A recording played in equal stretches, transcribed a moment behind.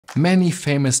Many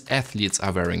famous athletes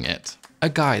are wearing it. A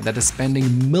guy that is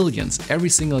spending millions every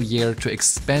single year to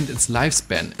expand its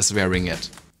lifespan is wearing it.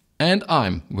 And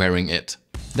I'm wearing it.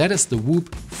 That is the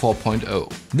Whoop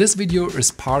 4.0. This video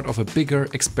is part of a bigger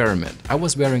experiment. I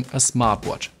was wearing a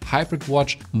smartwatch, hybrid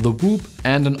watch, the Whoop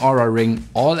and an Oura ring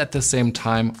all at the same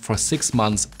time for 6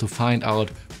 months to find out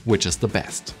which is the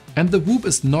best. And the Whoop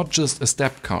is not just a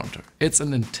step counter. It's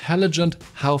an intelligent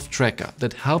health tracker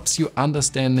that helps you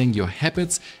understanding your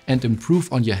habits and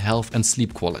improve on your health and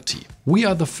sleep quality. We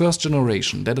are the first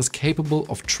generation that is capable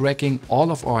of tracking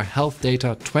all of our health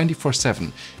data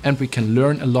 24/7, and we can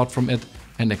learn a lot from it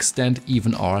and extend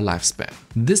even our lifespan.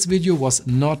 This video was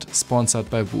not sponsored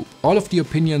by Whoop. All of the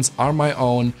opinions are my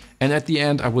own, and at the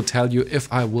end I will tell you if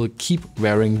I will keep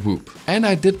wearing Whoop. And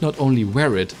I did not only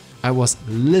wear it, I was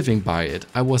living by it.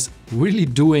 I was really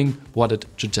doing what it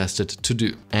suggested to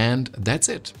do. And that's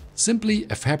it. Simply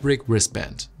a fabric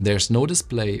wristband. There's no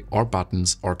display or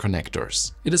buttons or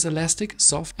connectors. It is elastic,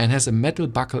 soft and has a metal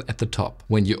buckle at the top.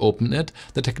 When you open it,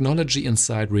 the technology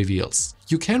inside reveals.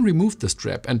 You can remove the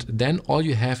strap and then all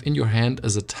you have in your hand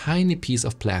is a tiny piece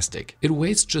of plastic. It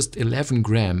weighs just 11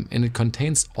 grams and it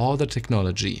contains all the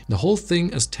technology. The whole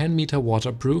thing is 10-meter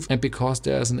waterproof, and because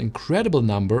there is an incredible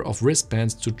number of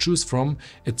wristbands to choose from,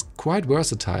 it's quite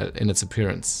versatile in its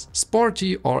appearance.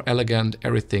 Sporty or elegant,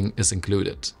 everything is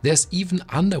included. There's even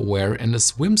underwear and a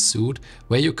swimsuit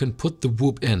where you can put the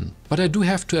Whoop in. But I do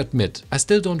have to admit, I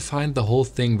still don't find the whole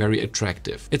thing very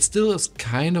attractive. It still is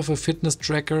kind of a fitness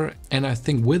tracker, and I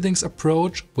think Withings'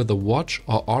 approach with a watch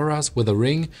or Aura's with a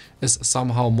ring is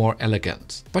somehow more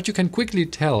elegant. But you can quickly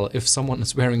tell if someone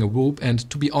is wearing a Whoop, and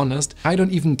to be honest, I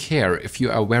don't even care if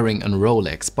you are wearing a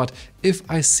Rolex, but if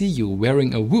I see you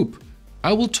wearing a Whoop,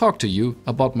 I will talk to you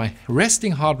about my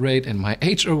resting heart rate and my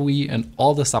HRV and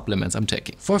all the supplements I'm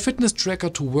taking. For a fitness tracker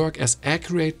to work as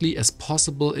accurately as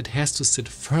possible, it has to sit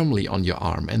firmly on your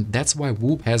arm, and that's why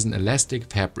Whoop has an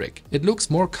elastic fabric. It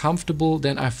looks more comfortable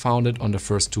than I found it on the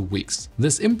first 2 weeks.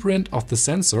 This imprint of the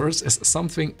sensors is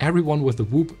something everyone with the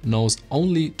Whoop knows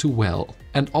only too well.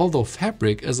 And although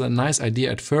fabric is a nice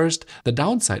idea at first, the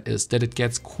downside is that it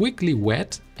gets quickly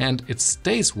wet and it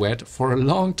stays wet for a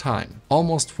long time,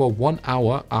 almost for 1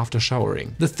 hour after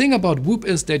showering. The thing about Whoop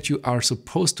is that you are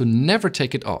supposed to never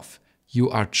take it off. You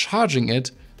are charging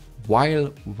it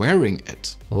while wearing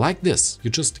it. Like this, you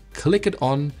just click it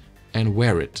on and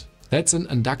wear it. That's an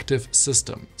inductive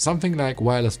system, something like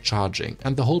wireless charging,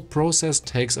 and the whole process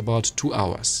takes about 2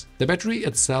 hours. The battery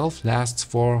itself lasts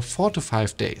for 4 to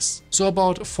 5 days, so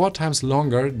about 4 times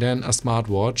longer than a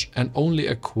smartwatch and only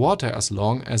a quarter as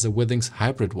long as a Withings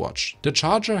hybrid watch. The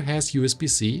charger has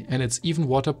USB-C and it's even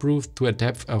waterproof to a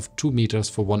depth of 2 meters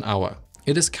for 1 hour.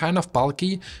 It is kind of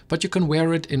bulky, but you can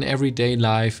wear it in everyday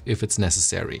life if it's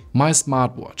necessary. My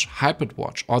smartwatch, hybrid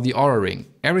watch or the Oura ring,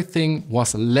 everything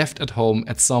was left at home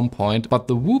at some point, but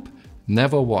the Whoop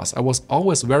never was. I was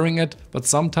always wearing it, but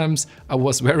sometimes I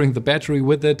was wearing the battery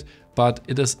with it, but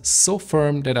it is so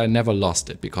firm that I never lost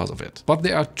it because of it. But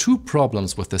there are 2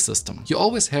 problems with the system. You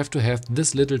always have to have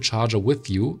this little charger with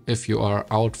you if you are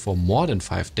out for more than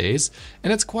 5 days,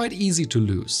 and it's quite easy to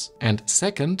lose. And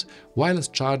second, wireless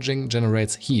charging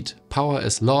generates heat, power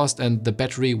is lost and the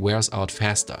battery wears out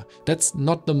faster. That's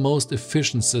not the most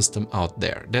efficient system out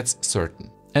there, that's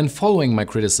certain. And following my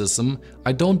criticism,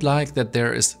 I don't like that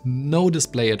there is no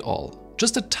display at all.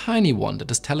 Just a tiny one that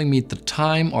is telling me the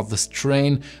time or the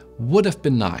strain would have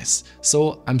been nice.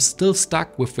 So I'm still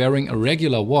stuck with wearing a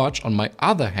regular watch on my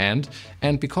other hand,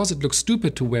 and because it looks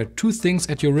stupid to wear 2 things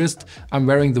at your wrist, I'm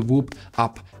wearing the Whoop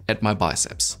up at my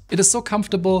biceps. It is so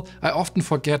comfortable, I often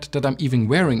forget that I'm even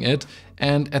wearing it,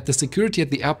 and at the security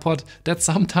at the airport that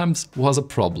sometimes was a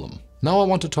problem. Now I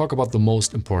want to talk about the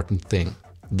most important thing,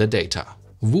 the data.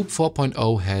 Whoop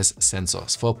 4.0 has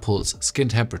sensors for pulse, skin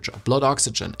temperature, blood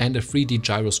oxygen and a 3D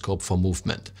gyroscope for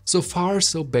movement. So far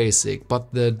so basic,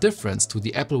 but the difference to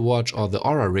the Apple Watch or the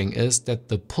Oura Ring is that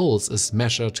the pulse is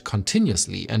measured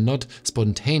continuously and not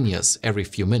spontaneous every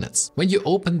few minutes. When you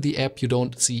open the app, you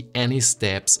don't see any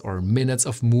steps or minutes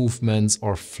of movements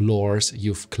or floors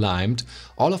you've climbed.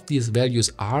 All of these values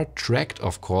are tracked,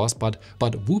 of course, but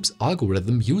Whoop's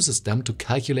algorithm uses them to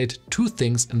calculate 2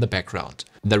 things in the background: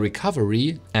 the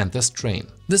recovery and the strain.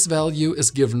 This value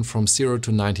is given from 0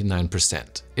 to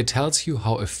 99%. It tells you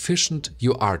how efficient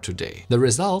you are today. The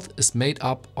result is made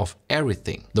up of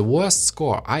everything. The worst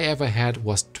score I ever had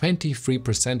was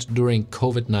 23% during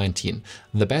COVID-19.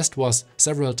 The best was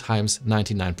several times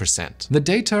 99%. The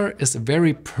data is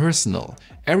very personal.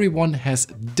 Everyone has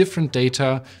different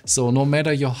data, so no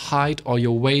matter your height or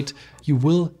your weight, you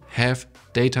will have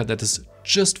data that is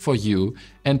just for you,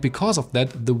 And because of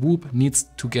that, the Whoop needs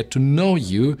to get to know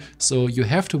you, so you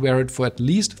have to wear it for at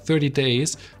least 30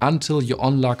 days until you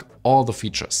unlock all the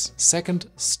features. Second,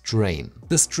 strain.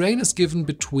 The strain is given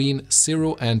between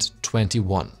 0 and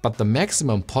 21, but the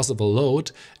maximum possible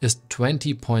load is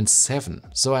 20.7,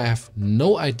 so I have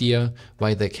no idea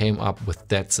why they came up with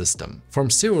that system.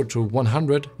 From 0 to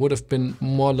 100 would have been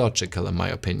more logical in my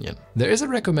opinion. There is a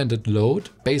recommended load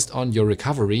based on your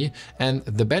recovery, and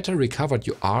the better recovered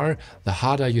you are, the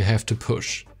harder you have to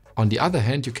push. On the other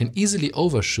hand, you can easily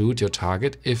overshoot your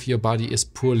target if your body is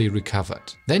poorly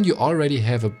recovered. Then you already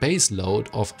have a base load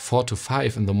of 4 to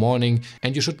 5 in the morning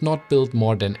and you should not build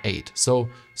more than 8. So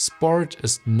sport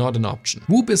is not an option.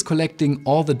 Whoop is collecting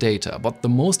all the data, but the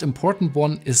most important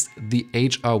one is the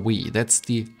HRV, that's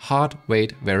the heart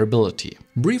rate variability.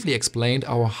 Briefly explained,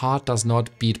 our heart does not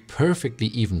beat perfectly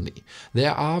evenly.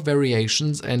 There are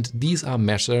variations and these are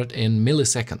measured in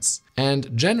milliseconds.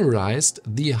 And generalized,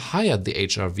 the higher the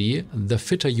HRV, the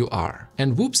fitter you are.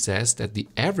 And Whoop says that the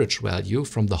average value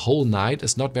from the whole night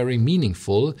is not very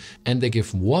meaningful and they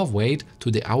give more weight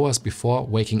to the hours before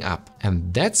waking up.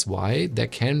 And that's why there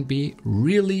can be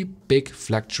really big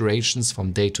fluctuations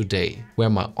from day to day, where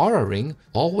my Oura Ring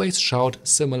always showed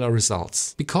similar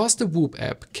results. Because the Whoop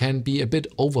app can be a bit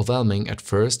overwhelming at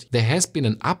first, there has been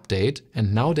an update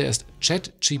and now there's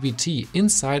ChatGPT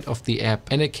inside of the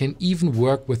app and it can even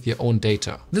work with your own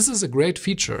data. This is a great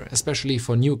feature, especially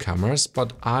for newcomers,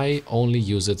 but I only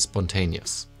use it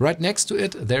spontaneous. Right next to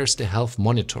it, there's the health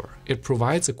monitor. It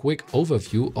provides a quick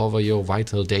overview over your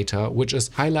vital data, which is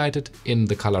highlighted in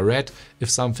the color red if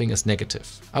something is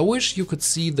negative. I wish you could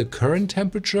see the current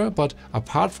temperature, but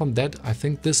apart from that, I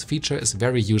think this feature is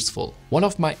very useful. One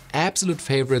of my absolute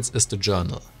favorites is the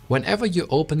journal. Whenever you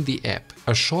open the app,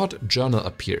 a short journal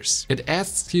appears. It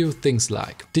asks you things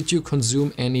like, did you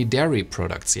consume any dairy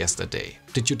products yesterday?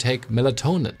 Did you take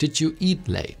melatonin? Did you eat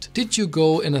late? Did you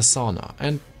go in a sauna?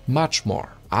 And much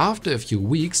more. After a few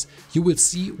weeks, you will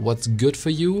see what's good for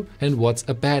you and what's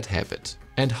a bad habit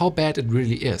and how bad it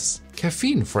really is.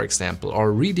 Caffeine, for example,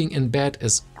 or reading in bed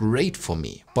is great for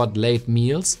me, but late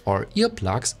meals or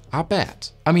earplugs are bad.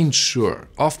 I mean, sure,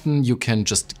 often you can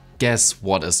just guess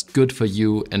what is good for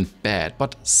you and bad,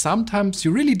 but sometimes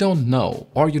you really don't know,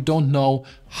 or you don't know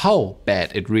how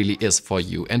bad it really is for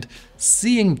you, and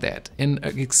seeing that in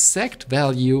an exact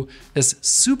value is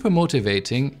super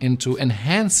motivating into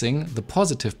enhancing the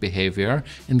positive behavior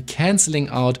and cancelling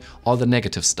out all the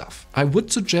negative stuff. I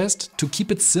would suggest to keep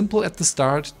it simple at the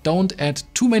start, don't add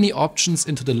too many options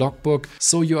into the logbook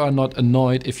so you are not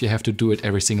annoyed if you have to do it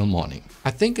every single morning.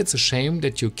 I think it's a shame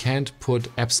that you can't put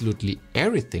absolutely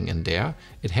everything in there.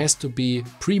 It has to be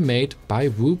pre-made by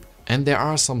Whoop and there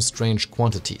are some strange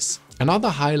quantities. Another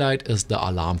highlight is the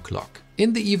alarm clock.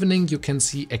 In the evening you can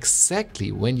see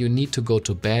exactly when you need to go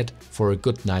to bed for a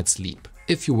good night's sleep.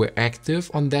 If you were active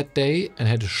on that day and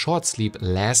had a short sleep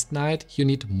last night, you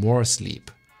need more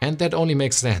sleep. And that only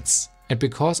makes sense. And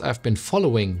because I've been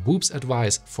following Whoop's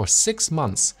advice for 6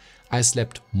 months, I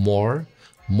slept more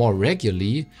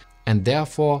regularly, and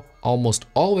therefore almost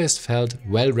always felt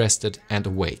well rested and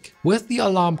awake. With the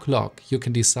alarm clock, you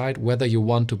can decide whether you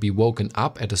want to be woken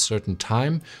up at a certain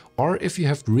time or if you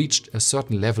have reached a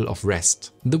certain level of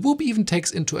rest. The Whoop even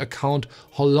takes into account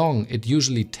how long it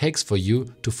usually takes for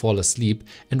you to fall asleep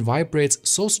and vibrates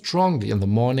so strongly in the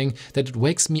morning that it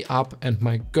wakes me up, and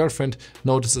my girlfriend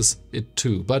notices it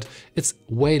too, but it's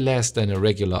way less than a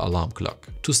regular alarm clock.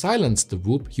 To silence the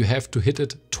Whoop, you have to hit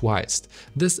it twice.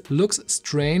 This looks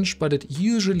strange, but it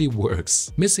usually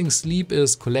works. Missing sleep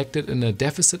is collected in a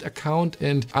deficit account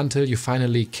and until you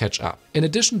finally catch up. In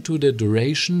addition to the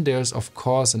duration, there's of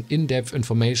course an in-depth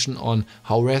information on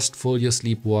how restful your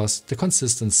sleep was, the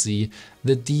consistency,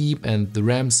 the deep and the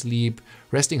REM sleep,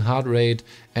 resting heart rate,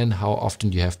 and how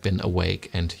often you have been awake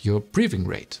and your breathing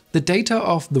rate. The data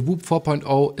of the Whoop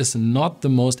 4.0 is not the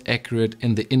most accurate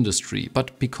in the industry,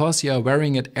 but because you are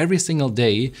wearing it every single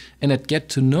day and it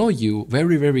gets to know you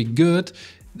very good,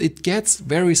 it gets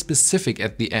very specific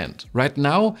at the end. Right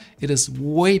now, it is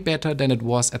way better than it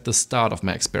was at the start of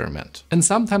my experiment. And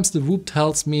sometimes the Whoop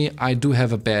tells me I do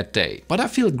have a bad day, but I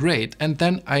feel great and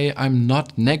then I'm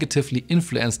not negatively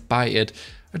influenced by it.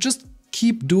 I just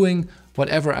keep doing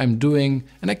whatever I'm doing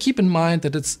and I keep in mind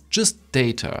that it's just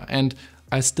data and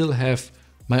I still have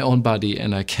my own body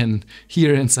and I can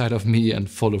hear inside of me and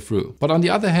follow through. But on the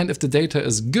other hand, if the data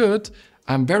is good,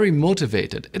 I'm very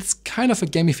motivated. It's kind of a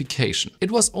gamification.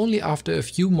 It was only after a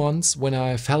few months when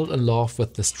I fell in love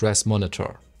with the stress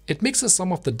monitor. It mixes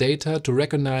some of the data to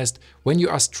recognize when you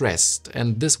are stressed,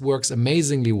 and this works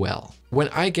amazingly well. When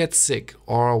I get sick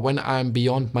or when I'm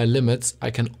beyond my limits,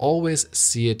 I can always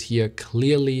see it here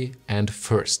clearly and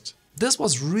first. This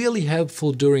was really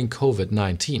helpful during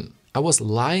COVID-19. I was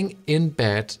lying in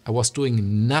bed, I was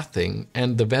doing nothing,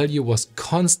 and the value was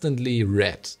constantly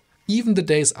red. Even the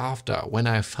days after, when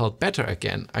I felt better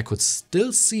again, I could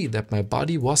still see that my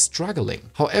body was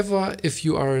struggling. However, if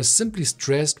you are simply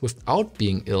stressed without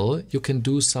being ill, you can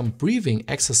do some breathing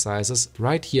exercises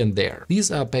right here and there.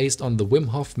 These are based on the Wim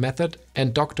Hof method,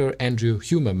 and Dr. Andrew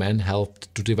Huberman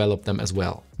helped to develop them as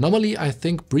well. Normally, I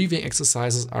think breathing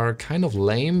exercises are kind of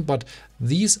lame, but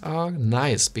these are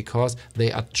nice because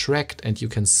they are tracked and you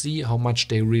can see how much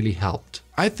they really helped.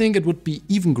 I think it would be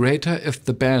even greater if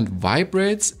the band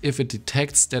vibrates, if it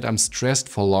detects that I'm stressed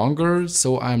for longer,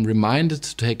 so I'm reminded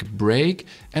to take a break.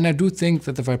 And I do think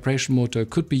that the vibration motor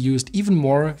could be used even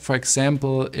more. For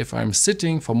example, if I'm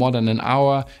sitting for more than an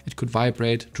hour, it could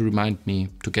vibrate to remind me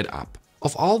to get up.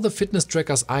 Of all the fitness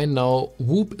trackers I know,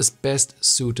 Whoop is best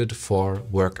suited for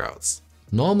workouts.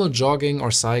 Normal jogging or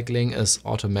cycling is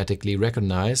automatically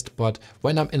recognized, but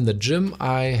when I'm in the gym,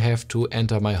 I have to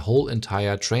enter my whole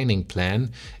entire training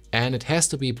plan, and it has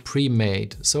to be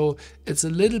pre-made. So it's a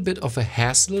little bit of a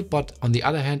hassle, but on the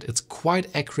other hand, it's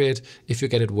quite accurate if you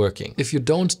get it working. If you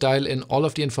don't dial in all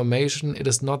of the information, it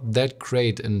is not that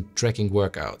great in tracking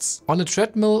workouts. On a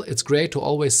treadmill, it's great to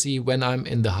always see when I'm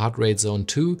in the heart rate zone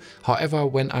too. However,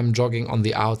 when I'm jogging on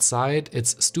the outside,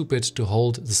 it's stupid to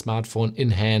hold the smartphone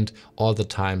in hand all the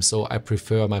time, so I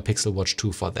prefer my Pixel Watch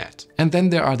 2 for that. And then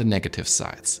there are the negative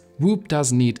sides. Whoop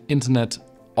does need internet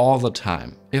all the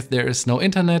time. If there is no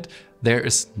internet, there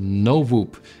is no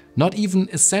Whoop. Not even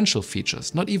essential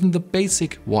features, not even the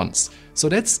basic ones. So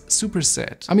that's super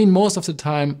sad. I mean, most of the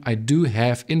time I do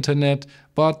have internet,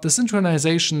 but the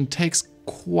synchronization takes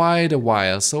quite a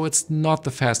while, so it's not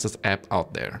the fastest app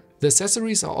out there. The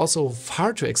accessories are also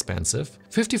far too expensive.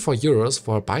 54 euros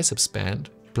for a biceps band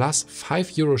plus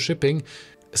 5 euro shipping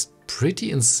is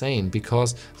pretty insane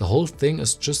because the whole thing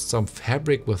is just some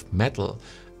fabric with metal.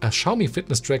 A Xiaomi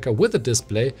fitness tracker with a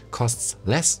display costs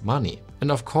less money. And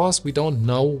of course, we don't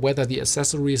know whether the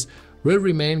accessories will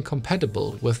remain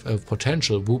compatible with a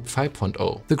potential Whoop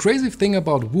 5.0. The crazy thing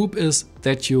about Whoop is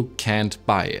that you can't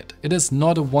buy it. It is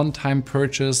not a one-time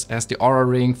purchase as the Aura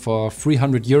Ring for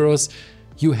 300 euros.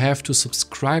 You have to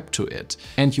subscribe to it,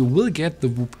 and you will get the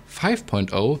Whoop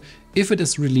 5.0 if it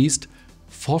is released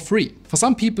for free. For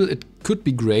some people it could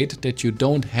be great that you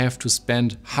don't have to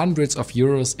spend hundreds of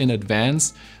euros in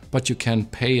advance, but you can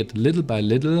pay it little by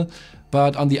little.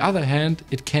 But on the other hand,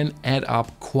 it can add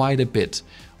up quite a bit.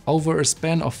 Over a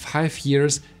span of 5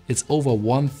 years, it's over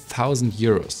 1000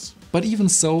 euros. But even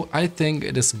so, I think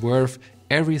it is worth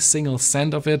every single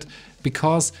cent of it,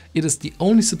 because it is the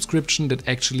only subscription that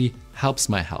actually helps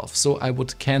my health. So I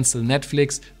would cancel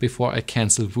Netflix before I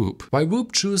cancel Whoop. Why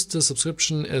Whoop choose the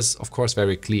subscription is of course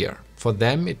very clear. For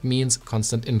them it means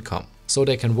constant income. So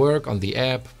they can work on the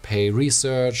app, pay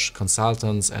research,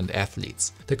 consultants and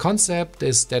athletes. The concept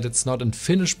is that it's not a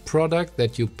finished product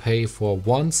that you pay for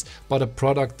once, but a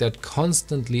product that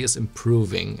constantly is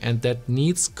improving and that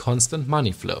needs constant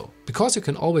money flow. Because you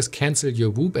can always cancel your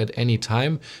Whoop at any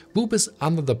time, Whoop is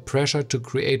under the pressure to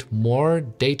create more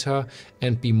data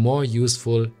and be more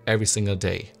useful every single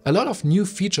day. A lot of new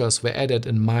features were added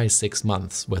in my 6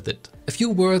 months with it. A few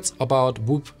words about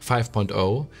Whoop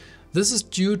 5.0. This is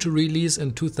due to release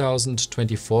in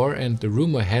 2024, and the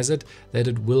rumor has it that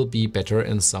it will be better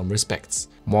in some respects.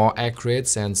 More accurate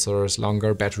sensors,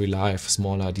 longer battery life,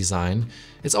 smaller design.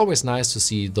 It's always nice to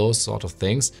see those sort of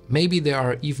things. Maybe there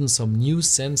are even some new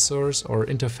sensors or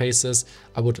interfaces.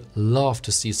 I would love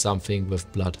to see something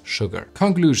with blood sugar.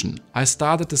 Conclusion: I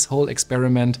started this whole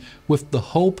experiment with the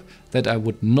hope that I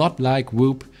would not like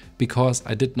Whoop because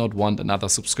I did not want another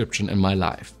subscription in my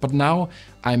life. But now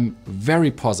I'm very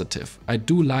positive. I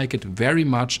do like it very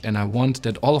much, and I want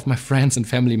that all of my friends and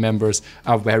family members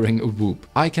are wearing a Whoop.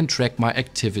 I can track my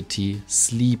activity,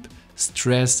 sleep,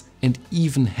 stress and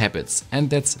even habits, and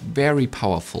that's very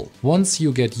powerful. Once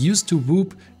you get used to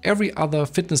Whoop, every other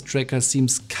fitness tracker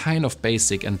seems kind of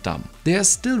basic and dumb. There's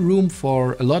still room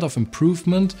for a lot of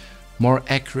improvement. More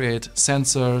accurate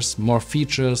sensors, more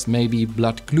features, maybe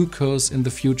blood glucose in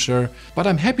the future. But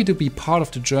I'm happy to be part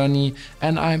of the journey,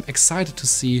 and I'm excited to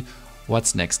see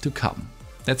what's next to come.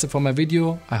 That's it for my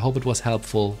video. I hope it was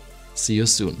helpful. See you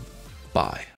soon. Bye.